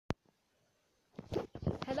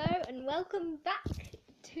and welcome back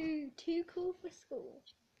to Too Cool for School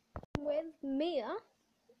with Mia.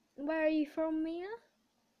 Where are you from, Mia?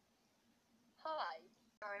 Hi,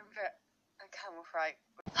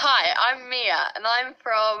 Hi, I'm Mia, and I'm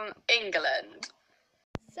from England.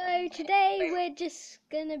 So today we're just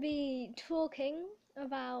gonna be talking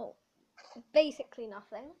about basically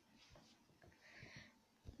nothing.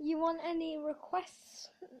 You want any requests,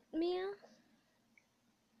 Mia?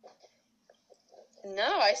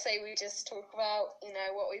 No, I say we just talk about,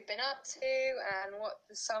 what we've been up to and what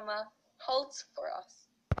the summer holds for us.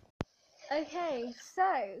 Okay,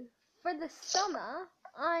 so for the summer,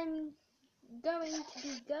 I'm going to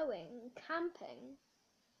be going camping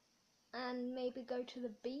and maybe go to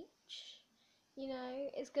the beach. You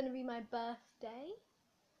know, it's going to be my birthday.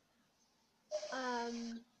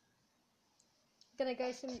 Gonna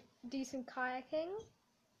go do some kayaking.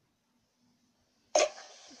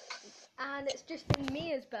 And it's just been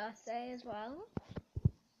Mia's birthday as well.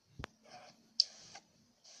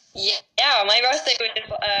 Yeah, my birthday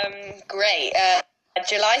was great.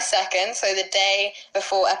 July 2nd, so the day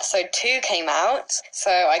before episode 2 came out.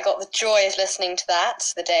 So I got the joy of listening to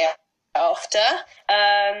that the day after.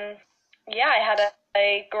 I had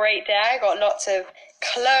a great day. I got lots of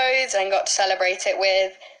clothes and got to celebrate it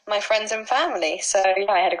with my friends and family. So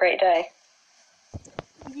yeah, I had a great day.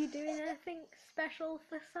 Are you doing anything special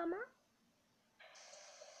for summer?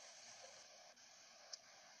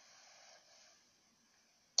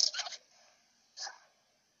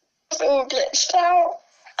 It's all glitched out.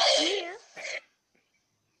 Mia?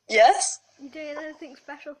 Yes? You doing anything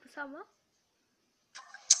special for summer?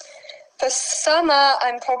 For summer,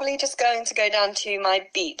 I'm probably just going to go down to my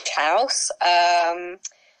beach house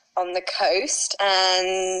on the coast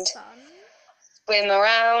and swim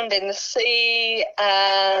around in the sea,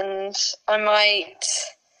 and I might...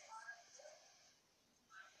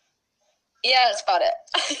 Yeah, that's about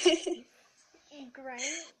it. Great.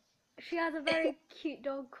 She has a very cute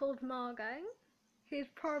dog called Margot, who's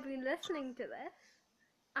probably listening to this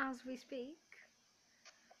as we speak.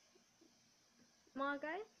 Margot,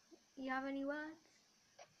 you have any words?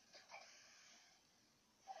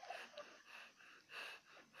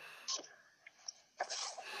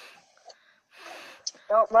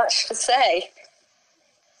 Not much to say.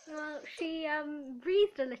 Well, she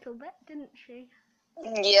breathed a little bit, didn't she?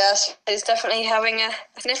 Yes, she's definitely having a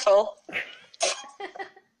sniffle.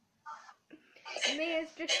 Mia's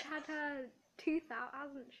just had her tooth out,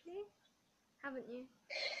 hasn't she? Haven't you?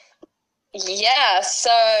 Yeah, so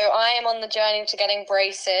I am on the journey to getting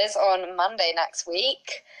braces on Monday next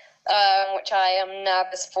week, which I am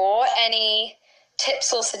nervous for. Any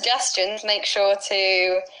tips or suggestions, make sure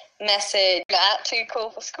to message at Too Cool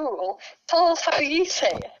for School. Tell us how you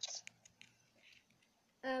say it.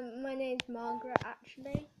 My name's Margaret,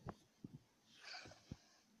 actually.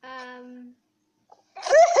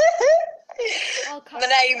 My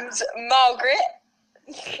name's Margaret.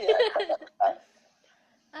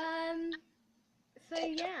 So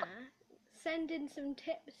yeah, send in some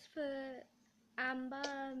tips for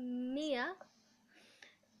Amber, Mia.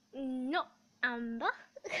 Not Amber.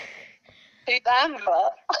 Who's Amber?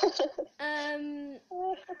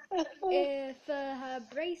 For her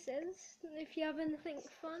braces, if you have anything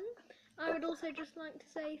fun. I would also just like to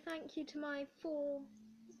say thank you to my 4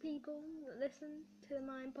 people that listen to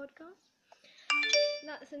my podcast.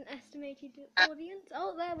 That's an estimated audience.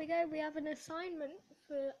 Oh, there we go. We have an assignment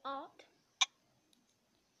for art.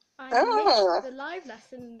 I missed the live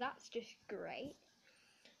lesson. That's just great.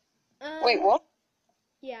 Wait, what?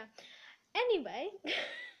 Yeah. Anyway.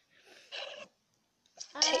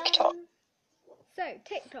 TikTok. So,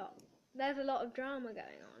 TikTok. There's a lot of drama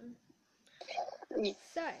going on.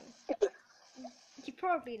 So, you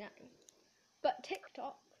probably know. But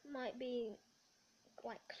TikTok might be,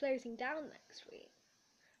 closing down next week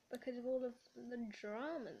because of all of the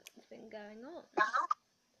drama that's been going on.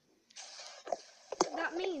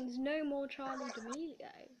 That means no more Charlie D'Amelio.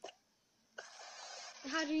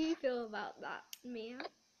 How do you feel about that, Mia?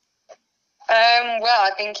 Well,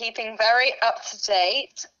 I've been keeping very up to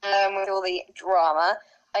date with all the drama.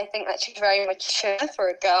 I think that she's very mature for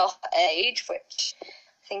a girl her age, which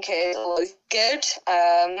I think is always good.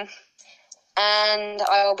 And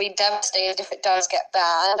I will be devastated if it does get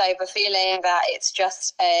bad. I have a feeling that it's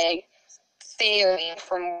just a theory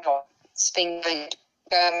from what's been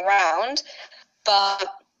going around,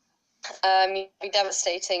 but it'd be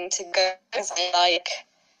devastating to go because I like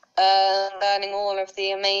learning all of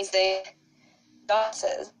the amazing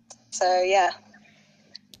dances. So yeah.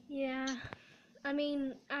 Yeah, I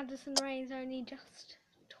mean, Addison Rae's only just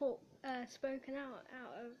spoken out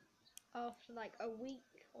of after like a week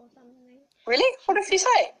or something. Really? What did she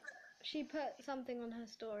say? She put something on her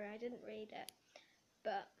story. I didn't read it,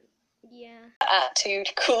 but yeah. Attitude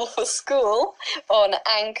Cool for School on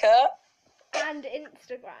Anchor And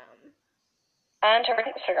Instagram. and her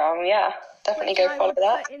Instagram. Yeah, definitely Which go I follow will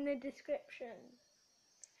that. put in the description.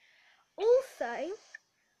 Also,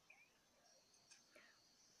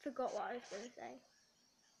 forgot what I was going to say.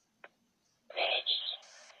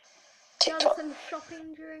 Done TikTok. some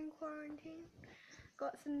shopping during quarantine.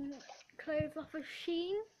 Got some clothes off of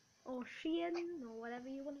Shein or Shein or whatever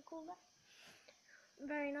you want to call that.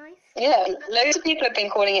 Very nice. Yeah, loads of people have been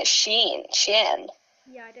calling it Shein. Shein.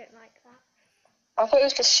 Yeah, I don't like that. I thought it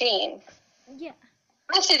was just Shein. Yeah.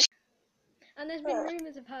 Message. And there's been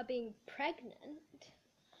rumours of her being pregnant.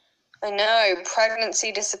 I know,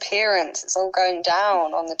 pregnancy disappearance. It's all going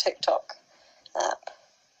down on the TikTok app.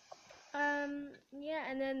 Yeah,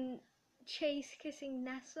 and then Chase kissing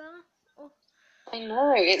Nessa. Oh, I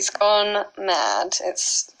know, it's gone mad.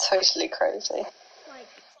 It's totally crazy. like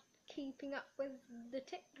keeping up with the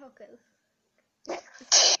TikTokers.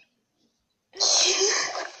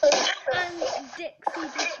 And Dixie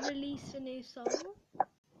just released a new song.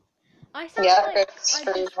 I sound Yeah, like good I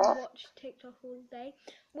stream just that. watch TikTok all day,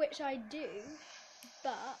 which I do,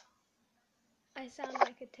 but I sound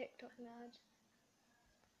like a TikTok nerd.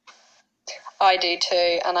 I do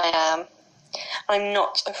too, and I am. I'm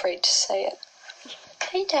not afraid to say it.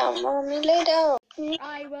 Lay down, mommy, lay down.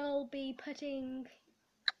 I will be putting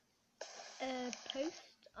a post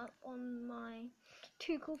up on my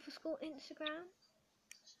Too Cool for School Instagram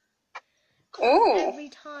Ooh. every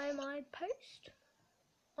time I post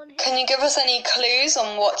on here. Can you give us any clues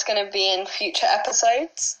on what's going to be in future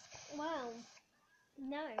episodes? Well,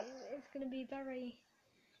 no, it's going to be very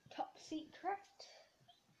top secret.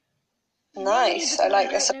 Nice, I Mainly like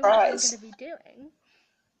the because I don't know what I'm surprise. going to be doing.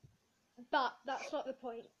 But that's not the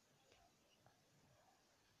point.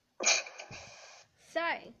 So,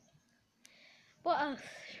 what else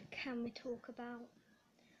can we talk about?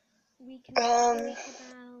 We can talk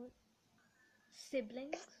about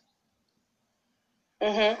siblings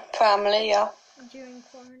Family, yeah. during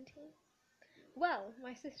quarantine. Well,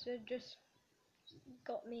 my sister just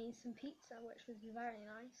got me some pizza, which was very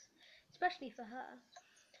nice, especially for her.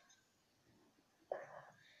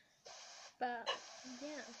 But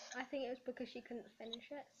yeah, I think it was because she couldn't finish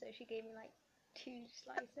it, so she gave me like 2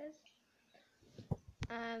 slices.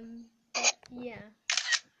 But yeah.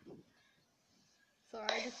 Sorry,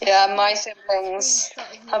 I just Yeah, my took a siblings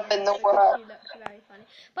screenshot of me have been the because worst. she looked very funny.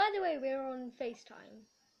 By the way, we're on FaceTime,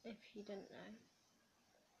 if you didn't know.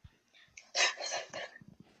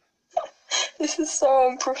 This is so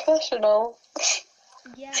unprofessional.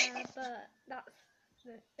 Yeah, but that's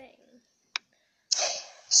the thing.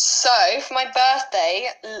 So, for my birthday,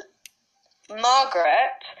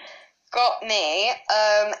 Margaret got me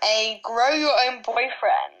a Grow Your Own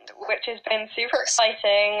Boyfriend, which has been super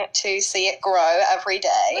exciting to see it grow every day.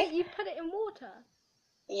 Wait, you put it in water?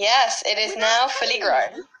 Yes, it is Without now telling fully me?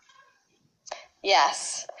 grown.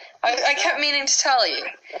 Yes. I kept meaning to tell you.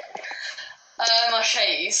 I'll show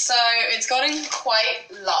you. So it's gotten quite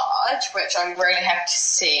large, which I'm really happy to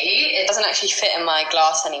see. It doesn't actually fit in my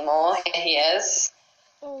glass anymore. Here he is.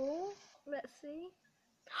 Oh, let's see.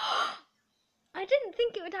 I didn't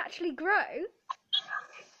think it would actually grow.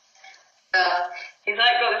 He's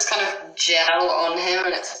like got this kind of gel on him,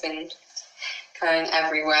 and it's been going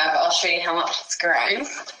everywhere. But I'll show you how much it's grown.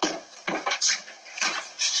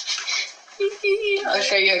 I'll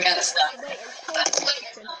show you against that. Wait, it's paused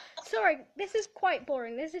action. Sorry, this is quite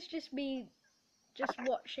boring. This is just me just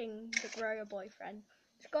watching the Grow Your Boyfriend.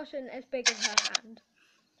 It's gotten as big as her hand.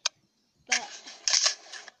 But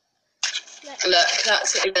Look,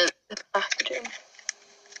 that's it against the packaging.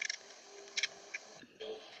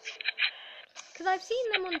 because I've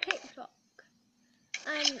seen them on TikTok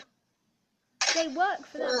and they work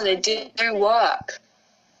for them. Oh, they do work.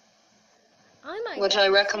 Would I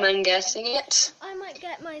recommend getting it? I might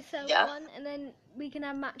get myself one, and then we can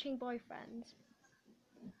have matching boyfriends.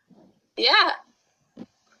 Yeah.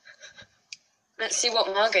 Let's see what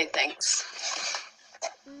Margot thinks.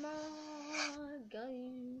 Margot.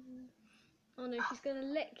 Oh no, she's gonna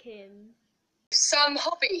lick him. Some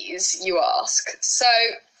hobbies, you ask. So,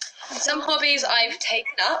 some hobbies I've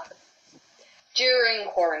taken up during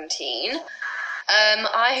quarantine.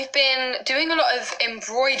 I've been doing a lot of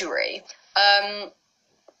embroidery. I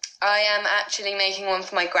am actually making one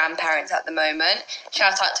for my grandparents at the moment.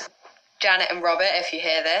 Shout out to Janet and Robert if you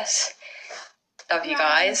hear this. Love you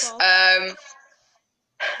guys.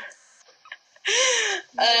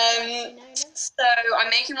 So I'm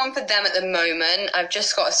making one for them at the moment. I've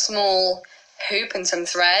just got a small hoop and some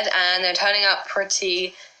thread, and they're turning out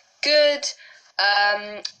pretty good.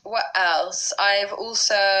 What else? I've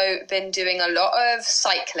also been doing a lot of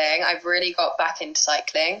cycling. I've really got back into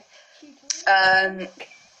cycling.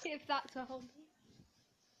 If that's a hobby.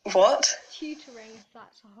 What? Tutoring, if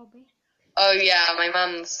that's a hobby. Oh yeah, my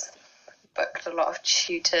mum's booked a lot of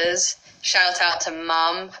tutors. Shout out to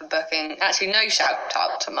mum for booking. Actually, no shout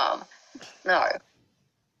out to mum. No.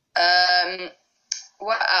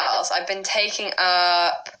 What else? I've been taking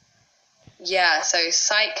up, so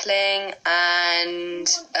cycling and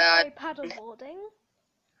paddleboarding.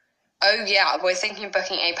 Oh yeah, we're thinking of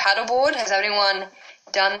booking a paddleboard. Has anyone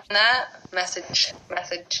done that? Message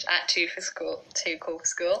at Too Cool for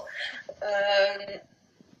School.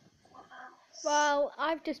 Well,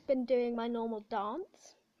 I've just been doing my normal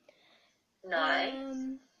dance. Nice.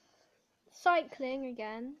 Cycling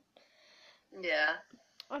again. Yeah.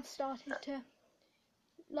 I've started to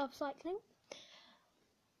love cycling.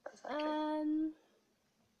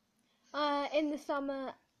 In the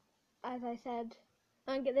summer, as I said,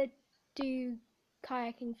 I'm gonna do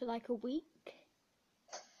kayaking for like a week.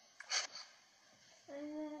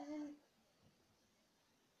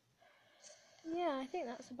 Yeah, I think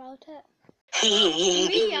that's about it.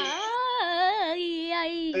 Mia!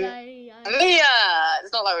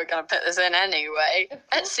 It's not like we're gonna put this in anyway.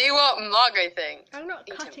 Let's see what Margot thinks. I'm not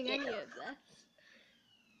cutting any of this.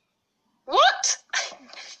 What?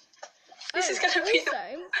 This is gonna be.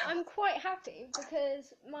 Also, I'm quite happy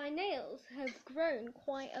because my nails have grown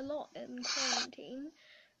quite a lot in quarantine.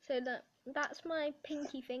 So that's my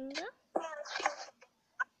pinky finger.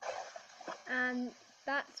 And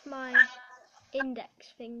that's my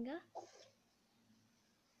index finger.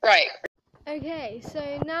 Right. Okay,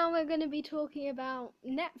 so now we're going to be talking about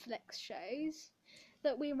Netflix shows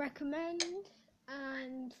that we recommend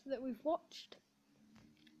and that we've watched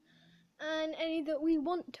and any that we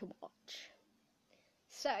want to watch.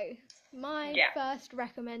 So, my first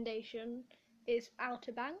recommendation is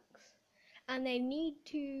Outer Banks, and they need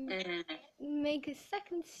to make a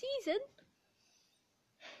second season.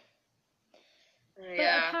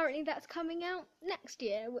 But apparently that's coming out next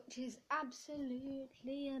year, which is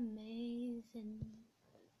absolutely amazing.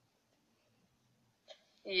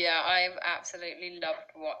 Yeah, I've absolutely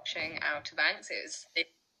loved watching Outer Banks.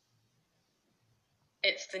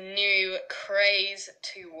 It's the new craze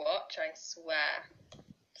to watch, I swear.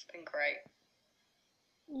 It's been great.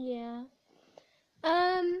 Yeah.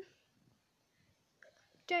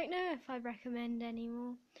 Don't know if I recommend any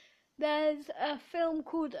more. There's a film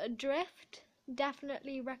called Adrift.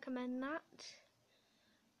 Definitely recommend that.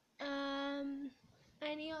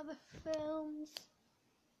 Any other films?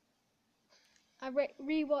 I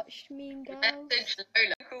rewatched Mean Girls. Message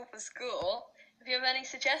Lola, Cool for School. If you have any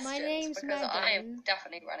suggestions, My name's because Megan. I am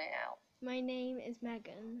definitely running out. My name is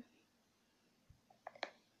Megan.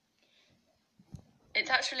 It's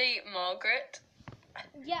actually Margaret.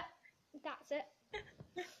 Yep, that's it.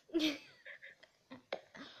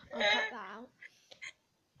 I'll cut that out.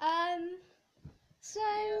 So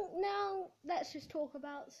now let's just talk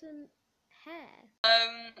about some hair.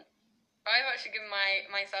 I've actually given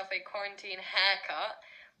myself a quarantine haircut,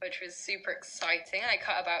 which was super exciting. I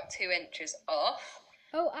cut about 2 inches off.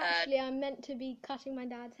 Oh, actually, I'm meant to be cutting my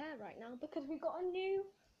dad's hair right now because we got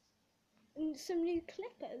some new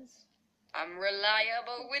clippers. I'm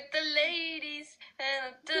reliable with the ladies,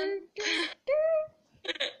 and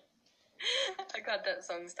I got that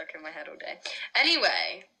song stuck in my head all day.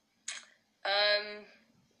 Anyway,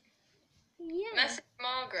 message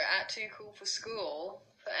Margaret at Too Cool for School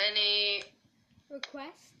for any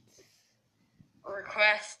requests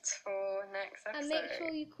for next episode. And make sure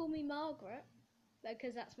you call me Margaret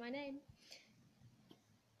because that's my name.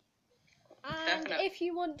 And Definitely. If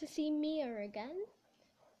you want to see Mia again,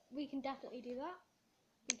 we can definitely do that.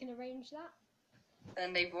 We can arrange that.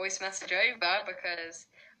 Send a voice message over because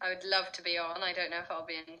I would love to be on. I don't know if I'll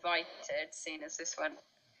be invited, seeing as this went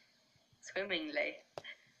swimmingly.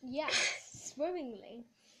 Yes, swimmingly.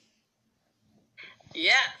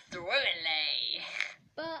 Yeah, swimmingly.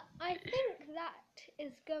 But I think that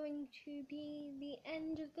is going to be the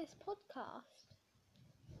end of this podcast.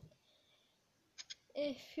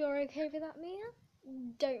 If you're okay with that, Mia,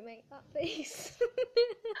 don't make that face.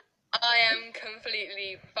 I am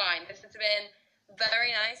completely fine. This has been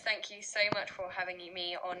very nice. Thank you so much for having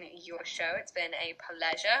me on your show. It's been a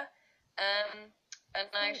pleasure. And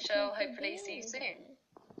I shall hopefully see you soon.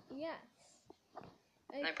 Yes.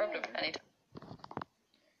 Okay. No problem. Anytime.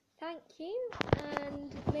 Thank you,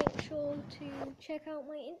 and make sure to check out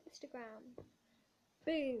my Instagram.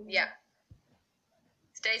 Boom. Yeah.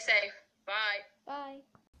 Stay safe. Bye. Bye.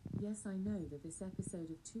 Yes, I know that this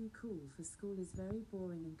episode of Too Cool for School is very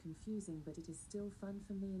boring and confusing, but it is still fun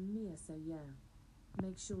for me and Mia, so yeah.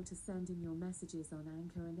 Make sure to send in your messages on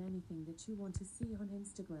Anchor and anything that you want to see on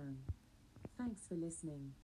Instagram. Thanks for listening.